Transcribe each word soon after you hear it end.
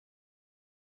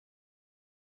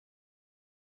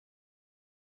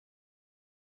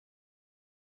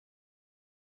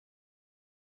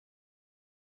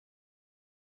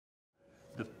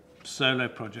solo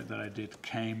project that I did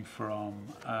came from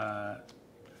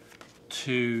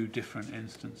two different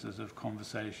instances of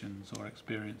conversations or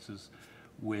experiences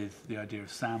with the idea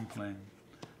of sampling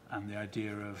and the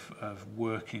idea of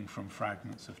working from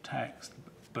fragments of text,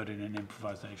 but in an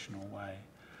improvisational way.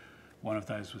 One of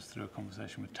those was through a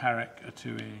conversation with Tarek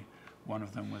Atui. One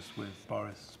of them was with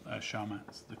Boris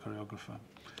Sharmatz, the choreographer.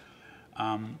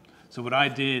 So what I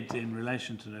did in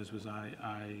relation to those was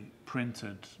I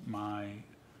printed my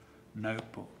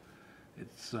notebook.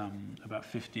 It's about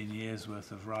 15 years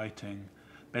worth of writing,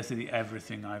 basically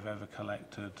everything I've ever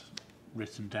collected,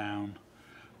 written down,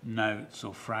 notes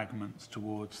or fragments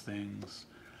towards things,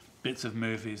 bits of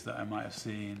movies that I might have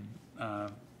seen,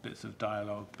 bits of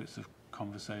dialogue, bits of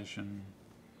conversation,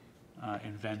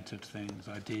 invented things,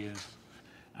 ideas.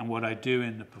 And what I do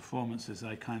in the performances,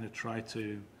 I kind of try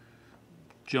to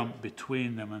jump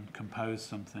between them and compose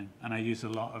something, and I use a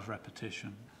lot of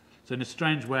repetition. So in a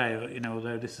strange way, you know,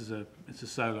 although it's a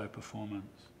solo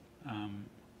performance,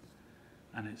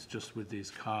 and it's just with these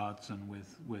cards and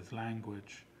with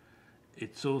language,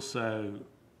 it's also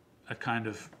a kind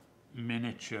of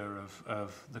miniature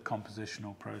of the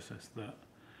compositional process that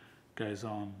goes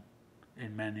on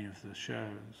in many of the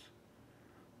shows,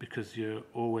 because you're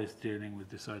always dealing with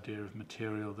this idea of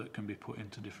material that can be put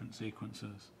into different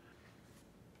sequences.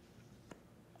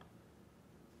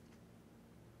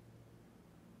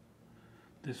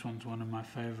 This one's one of my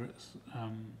favorites.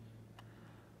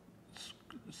 It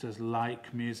says,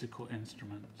 like musical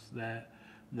instruments.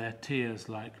 They're tears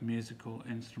like musical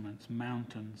instruments,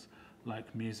 mountains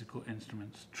like musical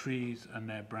instruments, trees and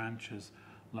their branches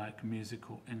like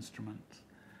musical instruments.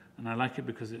 And I like it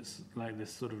because it's like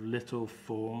this sort of little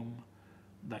form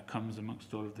that comes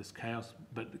amongst all of this chaos,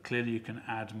 but clearly you can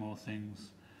add more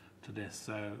things to this.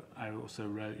 So I also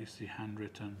wrote, you see,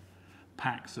 handwritten,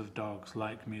 packs of dogs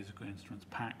like musical instruments,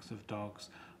 packs of dogs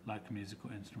like musical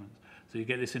instruments. So you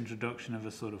get this introduction of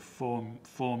a sort of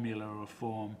formula or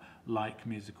form like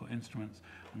musical instruments,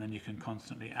 and then you can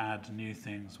constantly add new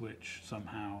things which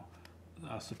somehow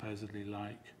are supposedly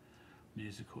like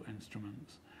musical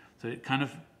instruments. So it kind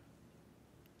of,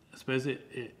 I suppose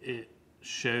it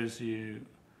shows you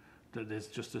that there's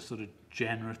just a sort of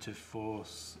generative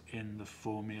force in the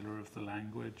formula of the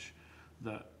language,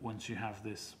 that once you have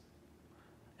this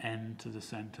end to the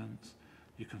sentence,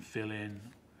 you can fill in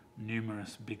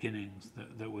numerous beginnings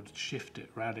that would shift it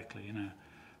radically. You know,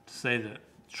 to say that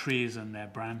trees and their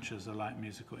branches are like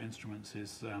musical instruments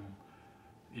is,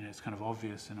 you know, it's kind of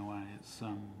obvious in a way. It's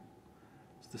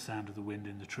the sound of the wind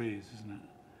in the trees, isn't it?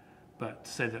 But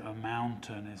to say that a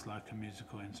mountain is like a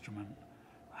musical instrument,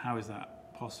 how is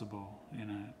that possible? You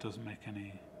know, it doesn't make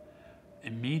any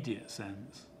immediate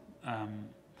sense.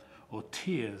 Or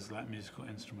tears like musical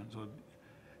instruments, or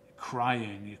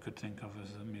crying you could think of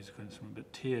as a musical instrument,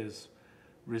 but tears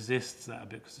resists that a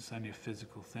bit because it's only a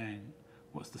physical thing.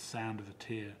 What's the sound of a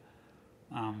tear?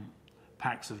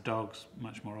 Packs of dogs,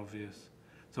 much more obvious.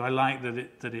 So I like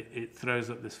that it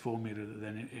throws up this formula that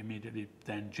then it immediately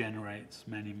then generates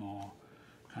many more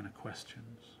kind of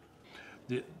questions.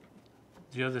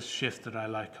 The other shift that I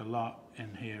like a lot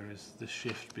in here is the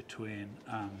shift between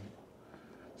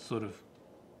sort of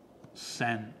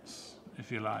sense,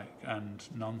 if you like, and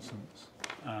nonsense.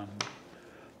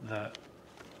 That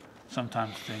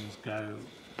sometimes things go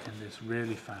in this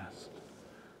really fast,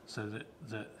 so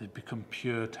that they become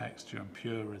pure texture and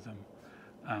pure rhythm,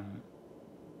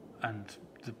 and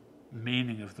the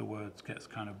meaning of the words gets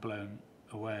kind of blown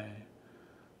away,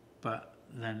 but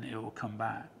then it will come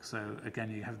back. So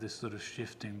again, you have this sort of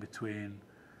shifting between,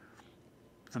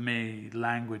 for me,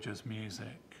 language as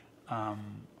music,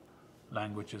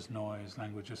 language as noise,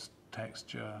 language as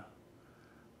texture,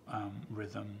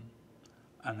 rhythm,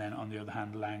 and then on the other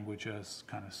hand, language as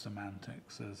kind of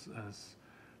semantics, as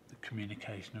the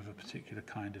communication of a particular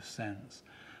kind of sense.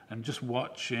 And just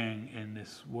watching in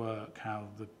this work how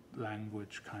the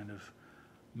language kind of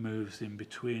moves in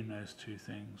between those two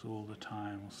things all the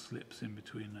time, or slips in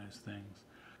between those things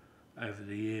over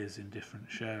the years in different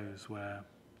shows, where,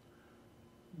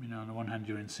 you know, on the one hand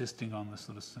you're insisting on the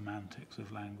sort of semantics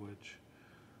of language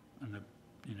and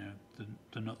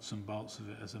the nuts and bolts of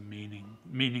it as a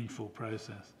meaningful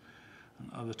process,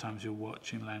 and other times you're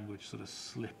watching language sort of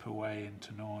slip away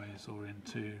into noise or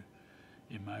into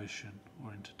emotion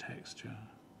or into texture.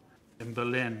 In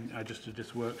Berlin, I just did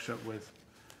this workshop with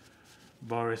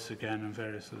Boris again and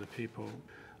various other people,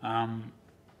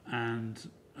 and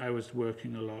I was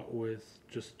working a lot with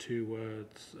just two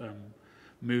words,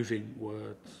 moving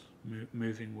words,